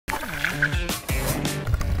ზაფხული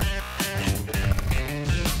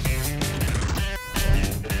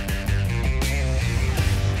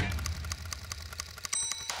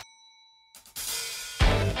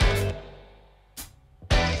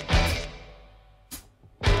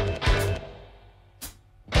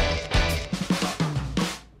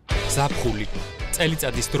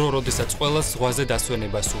წელიწადის დრო, როდესაც ყველას ზღვაზე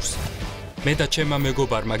დასვენება სურს. მე და ჩემმა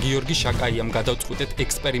მეგობარმა გიორგი შაკაიამ გადავწყვიტეთ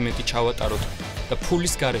ექსპერიმენტი ჩავატაროთ და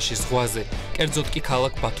ფულის გარეშე ზღვაზე, კერძოდ კი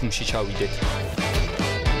ქალაქ ბათუმში ჩავიდეთ.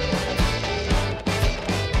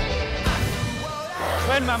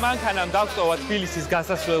 ჩვენმა მანქანამ დავტოვა თბილისის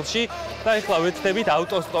გასასვლელში და ეხლა ვეცდებით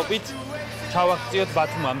ავტოსტოპით ჩავაღწიოთ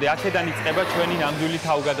ბათუმამდე. აქედან იწყება ჩვენი ნამდვილი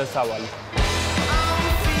თავგადასავალი.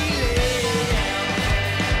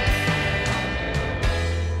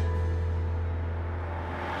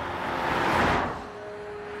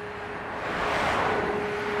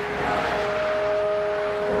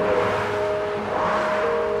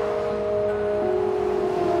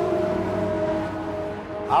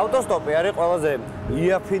 ავტოსტოპი არის ყველაზე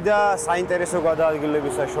იაფი და საინტერესო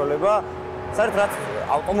გადაადგილების საშუალება. საერთოდ რაც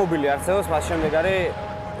ავტომობილი არსებობს, მას შემდეგ არის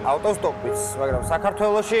ავტოსტოპიც, მაგრამ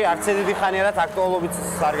საქართველოში არც დიდი ხანი არათ აქტუალობით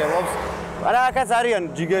სარგებლობს. მაგრამ აქაც არიან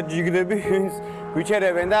ჯიგდები, ვინც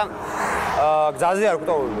გვიჩერებენ და გზაზე არ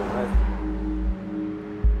გვტოვებენ.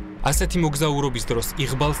 ასეთი მოგზაურობის დროს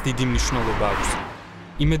იღბალს დიდი მნიშვნელობა აქვს.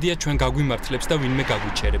 იმედია ჩვენ გაგვიმართლებს და ვინმე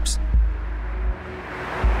გაგვიჩერებს.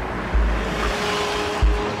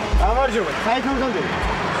 გამარჯობა, საიქამდე.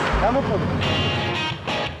 გამოყოლე.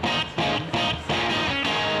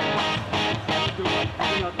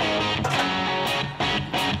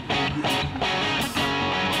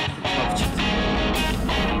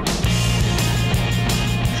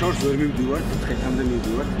 შორს ვერ მივდივარ, თხეთამდე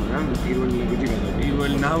მივდივარ, მაგრამ პირველი ლეგოდი გადავდი.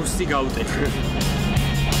 პირველი ნაუსი გავუტეხე.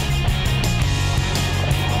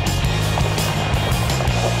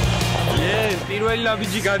 პირველი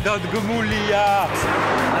ლაბიჯი გადადგმულია.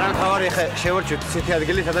 მაგრამ თავარი ხე შევარჩიოთ ისეთი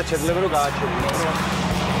ადგილი, სადაც შეძლება რომ გააჩეროთ.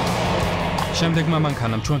 შემდეგმა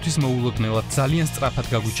მანქანამ ჩვენთვის მოულოდნელად ძალიან სწრაფად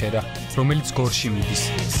გაგვიჩერა, რომელიც გორში მიდის.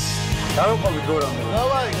 დავიყვებით გორამდე.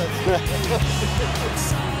 დავაი კაცო.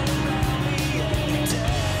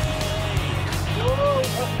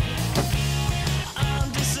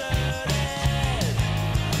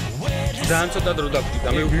 ძალიან ცოტა დრო დაგვჭირდა.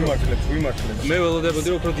 მე ვიმართლებ. მე ველოდებოდი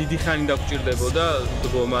რომ უფრო დიდი ხანი დაგვჭირდებოდა,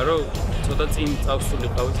 დგომა რომ ცოტა წინ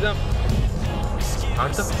წავსულიყავით და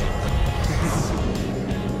არ დაგვჭირდა.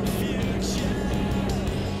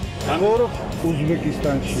 ამორობ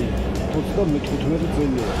უზბეკისტანში 95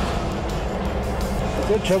 წელია.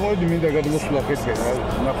 და ჩამოვიდი მინდა გადმოსვლა ხეთკენ,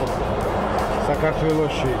 ნახოთ.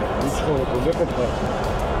 საქართველოში ვიცხოვოთ უზბეკეთთან.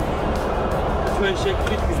 ჩვენ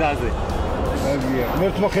შეგხვით გზაზე. აგია.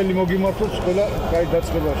 მერტმა ხელი მოგიმართოთ ყველა კაი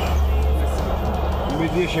დაწყებაში.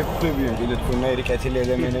 იმედია შეგხვდებიან კიდე თქვენაირი კეთილი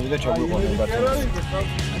ადამიანები და ჩაგვიყვანონ ბათუმში.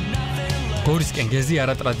 გორისკენ გეზი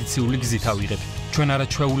არატრადიციული გზით ავიღეთ. ჩვენ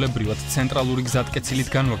არაჩვეულებრივად ცენტრალური გზატკეცილით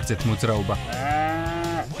განვაგრძეთ მოძრაობა.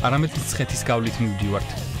 არამედ მცხეთის გავლით მივდივართ.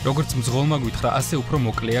 როგორც მძღოლმა გვითხრა, ასე უფრო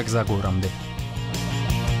მოკლეა გზა გორამდე.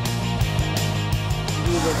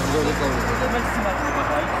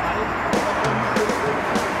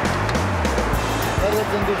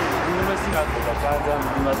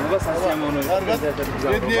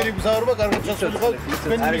 ბედნიერი მგზავრობა კარგად ჩასულიყო.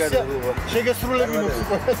 თქვენი მისია შეგესრულებინოთ.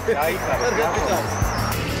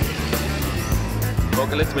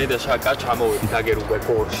 მოკლედ მე და შაკა ჩამოვედით აგერ უკვე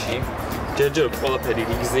გორში. ჯერჯერობით ყველაფერი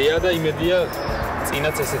რიგზეა და იმედია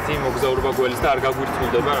წინაც ესეთი მოგზაურობა გველის და არ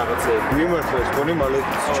გაგვირთმულდება რაღაცეები. ვიმართლეს გონი მალე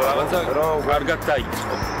რაღაცა კარგად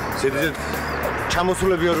დაიწყო. ზედიზედ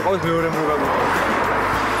ჩამოსულები არ ვიყავით მეორე მოგაგვიყვანო.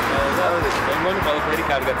 მე მგონი ყველაფერი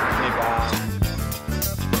კარგად იქნება.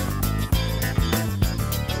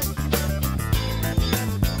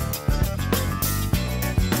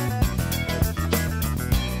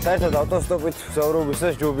 საერთოდ ავტოსტოპით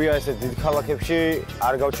მგზავრობისას ჯობია ესე დიდ ქალაქებში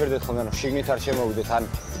არ გავჩერდეთ ხოლმე, რომ შიგნით არ შემოვიდეთ, ან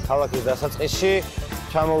ქალაქის დასაწყისში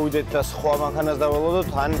ჩამოვიდეთ და სხვა მანქანას დაველოდოთ,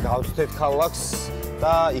 ან გავწვდეთ ქალაქს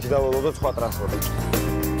და იქ დაველოდოთ სხვა ტრანსპორტით.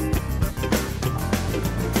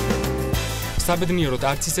 საბედნიეროდ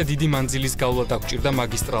არც ისე დიდი მანძილის გავლა დაგვჭირდა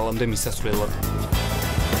მაგისტრალამდე მისასვლელად.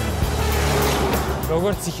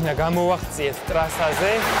 როგორც იქნა გამოვაღწიეთ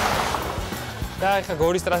ტრასაზე და ეხლა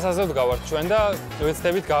გორის ტრასაზე ვდგავართ ჩვენ და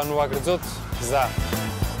ვეცდებით განვაგრძოთ გზა.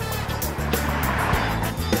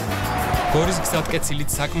 გორის გზატკეცილით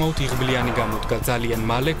საკმაოდ იღბლიანი გამოდგა, ძალიან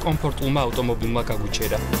მალე კომფორტულმა ავტომობილმა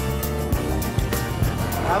გაგვიჩერა.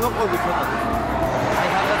 გამოყოლი ცოტა. აი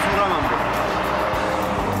რაღაც ურამამდე.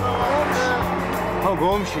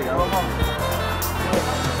 გომში რა.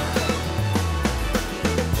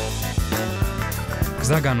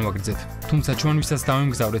 გზა განვაგრძეთ, თუმცა ჩვენ ვისაც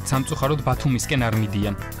დავემგზავრეთ სამწუხაროდ ბათუმისკენ არ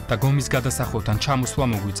მიდიან და გომის გადასახვევთან ჩამოსვლა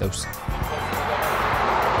მოგვიწევს.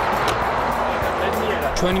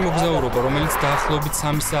 ჩვენი მოგზაურობა, რომელიც დაახლოებით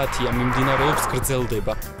 3 საათია მიმდინარეობს,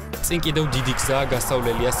 გრძელდება. წინ კიდევ დიდი გზაა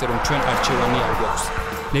გასავლელი, ასე რომ ჩვენ არჩევანი არ გვაქვს.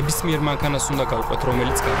 ნებისმიერ მანქანას უნდა გავყვეთ,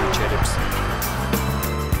 რომელიც გაგვიჩერებს.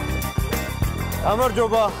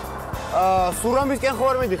 გამარჯობა. სურამისკენ ხო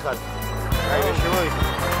არ მიდიხარ? აი, შემოიხარ.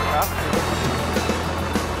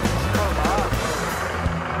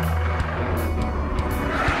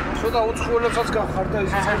 ცოტა უცხოელებსაც გახარ და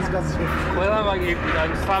ისიც არის გაცილებით. ყველა მაგიკვირა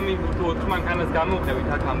 3 თუ 4 მანქანას გამოვყევით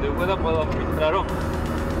აქამდე უკვე და ყველა ვიტყრა რომ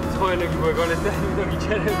ცხოველები გვეგონეთ და იმიტომ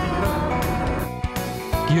გიჩერებთ.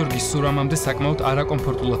 გიორგის სურამამდე საკმაოდ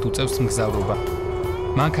არაკომფორტულად უწევს მგზავრობა.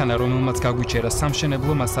 მანქანა, რომელმაც გაგვიჩერა,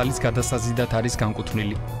 სამშენებლო მასალის გადასაზიდად არის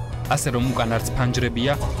განკუთვნილი. ასე რომ უკან არც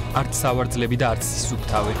ფანჯრებია, არც სავარძლები და არც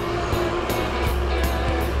სისუფთავე.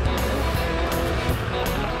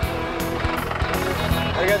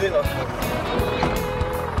 აგადილა.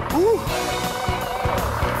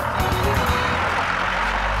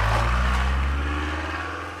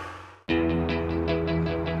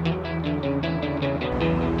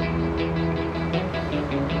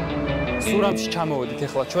 სურამში ჩამოვედით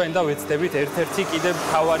ახლა ჩვენ და ვეცდებით ერთ-ერთი კიდევ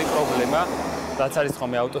მთავარი პრობლემა, რაც არის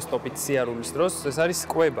ხოლმე ავტოსტოპით სიარულის დროს, ეს არის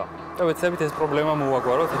კვება. და ვეცდებით ეს პრობლემა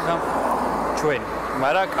მოვაგვაროთ ახლა ჩვენ.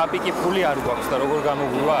 მაგრამ კაპიკი ფული არ გვაქვს და როგორ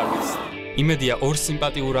გამოგვივა არ ვიცი. იმედია ორ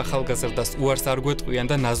სიმპათიურ ახალგაზრდას უარს არ გვეტყვიან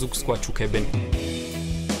და ნაზუგს გვაჩუქებენ.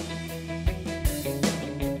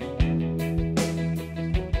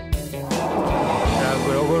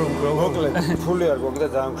 მოკლედ, ფული არ გვაქვს და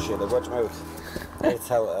ძალიან ხშირია და გვაჭმევთ.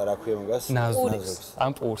 ეცა რა ქვია მაგას? ნაზუგს.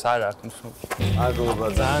 ამ პურს არ აქვს. მადლობა,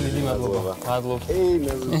 ძალიან დიდი მადლობა. მადლობა.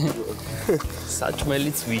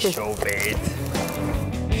 საჭმელიც ვიშოვეთ.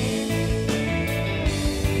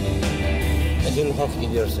 ეს ხალხი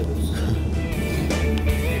კიდე არსებობს.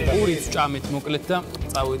 პურიც ჭამეთ მოკლედ და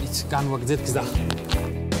წავედით განვაგრძეთ გზა.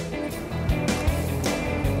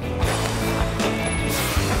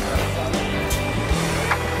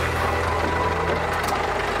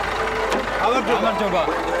 გამარჯობა.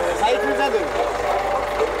 საით მიზადები?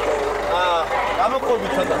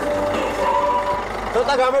 გამოყვებით ცოტა.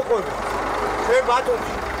 ცოტა გამოყვებით. ჩვენ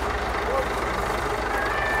ბათუმში.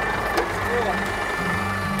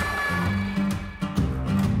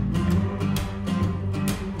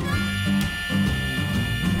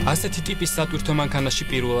 ასეთი ტიპის სატვირთო მანქანაში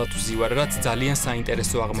პირველად ვზივარ, რაც ძალიან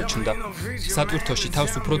საინტერესო აღმოჩნდა. სატვირთოში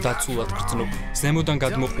თავს უფრო დაცულად გრძნობ, ზემოდან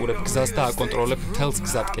გადმოყურებ გზას და აკონტროლებ მთელს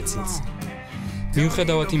გზატკეცილს.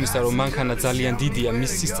 მიუხედავად იმისა, რომ მანქანა ძალიან დიდია,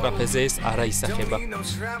 მის სისწრაფეზე ეს არ აისახება.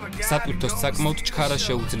 სატვირთოს საკმაოდ ჩქარა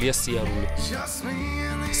შეუძლია სიარული.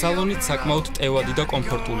 სალონიც საკმაოდ ტევადი და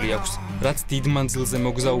კომფორტული აქვს, რაც დიდ მანძილზე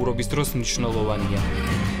მოგზაურობის დროს მნიშვნელოვანია.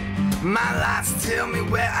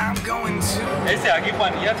 ესე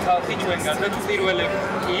აგიყვანიათ ხალხი ჩვენგან და პირველები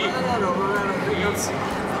კი?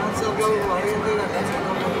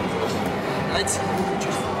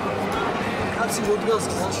 კაცი მოდგას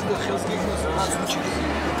გზაში და ხელს გიგნოს რაღაც უჩის.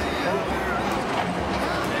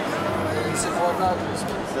 ისე ხوارდადის.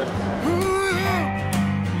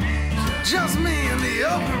 Just me and the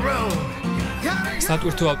open road.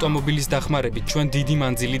 სატვირთო ავტომობილის დახმარებით ჩვენ დიდი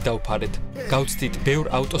მანძილი დავფარეთ. გავცდით ბევრ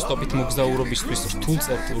ავტოსტოპით მოგზაურობისთვის რთულ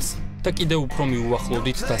წერტილს და კიდევ უფრო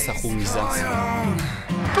მიუახლოვდით დასახულ მიზანს.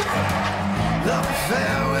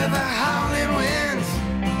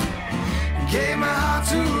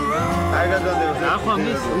 აი გადავდივარ.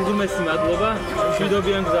 ახვამდის უღმესი მადლობა.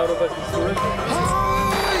 მშვიდობიან გზავრობას გისურვებ.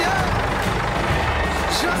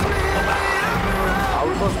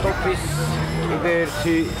 ავტოსტოპის კიდე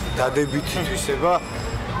ერთი დადებითი თვისება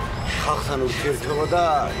ხალხთან ურთიერთობა და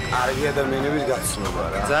კარგი ადამიანების გაცნობა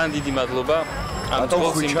რა. ძალიან დიდი მადლობა. ამ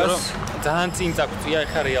თვალს იმიტომ რომ ძალიან წინ წაგვწია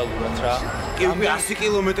ეხა რეალურად რა. კი 100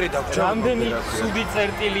 კილომეტრი დაგვრჩა. რამდენი ცუდი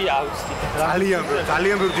წერტილი ავწდით. ძალიან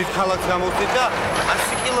ბევრი დიდ ქალაქს გამოვწით და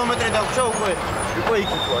 100 კილომეტრი დაგვრჩა უკვე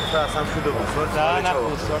იქით ვარ რა სამშვიდობოს ვარ. ძალიან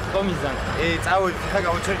ახლოს ვარ თომიზან. წავედით ხა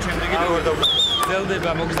გავუჩერეთ შემდეგი როგორ დავუშვათ.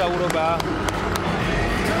 გრძელდება მოგზაურობა.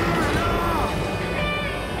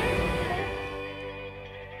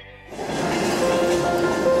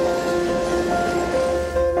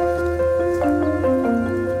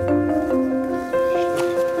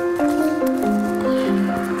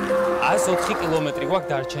 კილომეტრი გვაქვს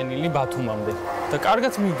დარჩენილი ბათუმამდე. და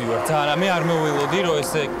კარგად მივდივარ. ძალიან მე არ მეველოდი რომ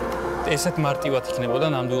ესეთ მარტივად იქნებოდა,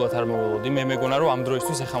 ნამდვილად არ მეველოდი. მე მეგონა რომ ამ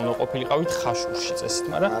დროისთვის ეხა უნდა ყოფილიყავით ხაშურში წესით,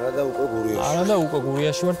 მაგრამ არა და უკვე გურიაში. არა და უკვე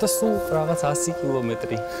გურიაში ვარ და სულ რაღაც 100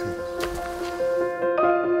 კილომეტრი.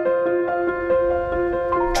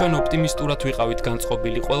 ჩვენ ოპტიმისტურად ვიყავით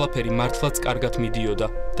განწყობილი, ყველაფერი მართლაც კარგად მიდიოდა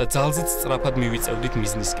და ძალზეც სწრაფად მივიწევდით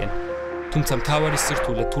მიზნისკენ. თუმცა მთავარი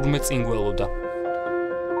სირთულე თურმე წინ გველოდა.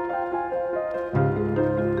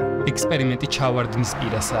 ექსპერიმენტი ჩავარდნის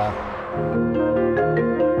პირასაა.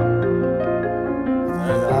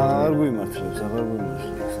 არ გვიმართლებს, აღარ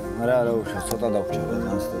გვიმართლებს. არა უშავს, ცოტა დავჭერა,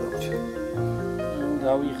 ძალიან ცოტა დავჭერა.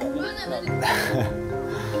 დავიხარე.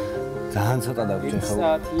 ძალიან ცოტა დავჭერა.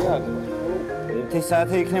 საათია? 1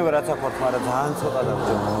 საათი იქნება რაც აქვთ, მაგრამ ძალიან ცოტა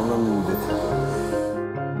დავჭერა, უნდა მივიდეთ.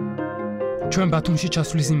 ჩვენ ბათუმში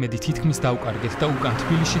ჩასვლის იმედი თითქმის დავკარგეთ და უკან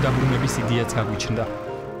თბილისში დაბრუნების იდეაც გაგვიჩნდა.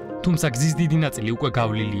 თუმცა გზის დიდი ნაწილი უკვე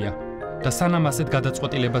გავლილია და სანამ ასეთ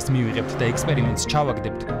გადაწყვეტილებას მივიღებთ და ექსპერიმენტს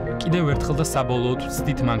ჩავაგდებთ, კიდევ ერთხელ და საბოლოოდ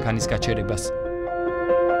ვცდით მანქანის გაჩერებას.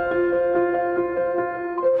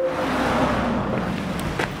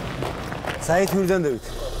 საით მივდანდებით.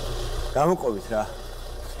 გამოყობით რა.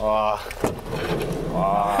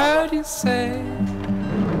 How do you say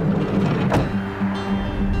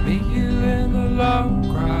meet you in the long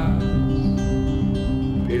grass?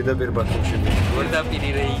 პირდაპირ ბათუმში. პირდაპირ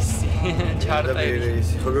რეისი. პირდაპირ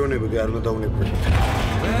რეისი. ხო გეუბნებოდი არ უნდა დავნებოდი.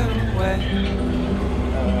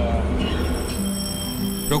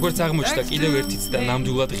 როგორც აღმოჩნდა, კიდევ ერთი ცდა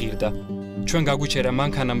ნამდვილად ღირდა. ჩვენ გაგვიჩერა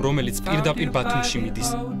მანქანამ, რომელიც პირდაპირ ბათუმში მიდის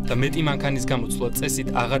და მეტი მანქანის გამოცვლა წესით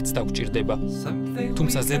აღარც დაგჭირდება.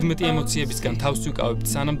 თუმცა ზედმეტი ემოციებისგან თავს ვიკავებთ,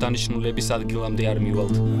 სანამ დანიშნულების ადგილამდე არ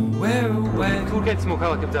მივალთ. თურქეთის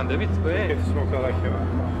მოქალაქე ბრძანდებით თქვენ? თურქეთის მოქალაქე ვარ.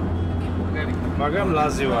 მაგრამ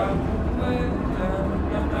ლაზი ვარ.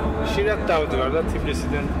 შინად დავდგარ და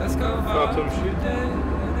თბილისიდან ბათუმში.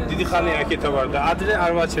 დიდი ხანია აქეთ ვარ და ადრე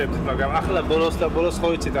არ ვაჩერებთ, მაგრამ ახლა ბოლოს ხო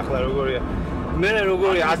ვიცით ახლა როგორია. მე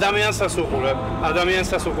როგორია ადამიანსაც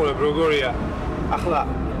უყურებ როგორია. ახლა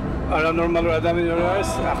არანორმალური ადამიანი არის,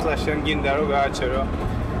 ახლა შენ გინდა რომ გააჩერო.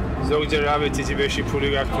 ზოგჯერ რა ვიცი ძიბეში ფული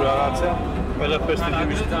გაქვს თუ რაღაცა. ყველაფერს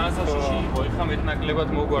ძიბეში ძალიან საშიში იყო, ეხლა მეტნაკლებად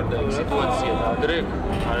მოგვარდა ეს სიტუაცია და ადრე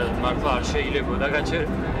მართლა არ შეიძლებოდა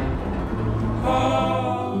გაჩერება.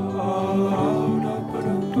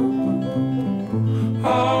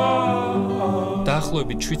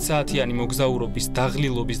 დაახლოებით 7 საათიანი მოგზაურობის,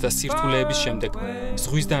 დაღლილობის და სირთულეების შემდეგ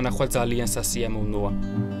ზღვის დანახვა ძალიან სასიამოვნოა.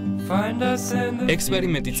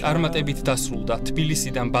 ექსპერიმენტი წარმატებით დასრულდა,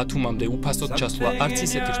 თბილისიდან ბათუმამდე უფასოდ ჩასვლა არც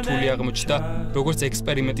ისეთი რთული აღმოჩნდა, როგორც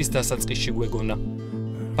ექსპერიმენტის დასაწყისში გვეგონა.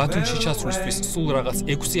 ბათუმში ჩასვლისთვის სულ რაღაც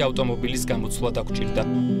 6 ავტომობილის გამოცვლა დაგჭირდა.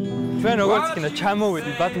 ჩვენ როგორც იქნა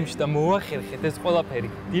ჩამოვედით ბათუმში და მოახერხეთ ეს ყველაფერი.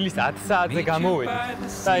 დილის 10 საათზე გამოვედით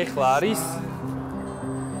და ეხლა არის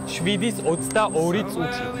 7:22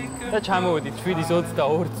 წუთი და ჩამოვედით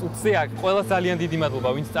 7:22 წუთზე აქ. ყველა ძალიან დიდი მადლობა,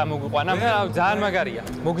 ვინც წამოგვიყვანა. ძალიან მაგარია.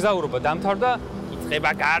 მოგზაურობა დამთავრდა,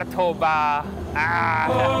 იწყება გართობა.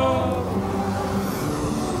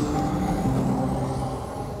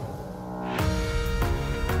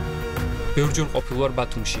 ბევრჯერ ყოფილ ვარ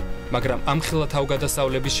ბათუმში, მაგრამ ამხელა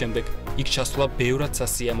თავგადასავლების შემდეგ იქ ჩასვლა ბევრად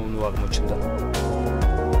სასიამოვნო აღმოჩნდა.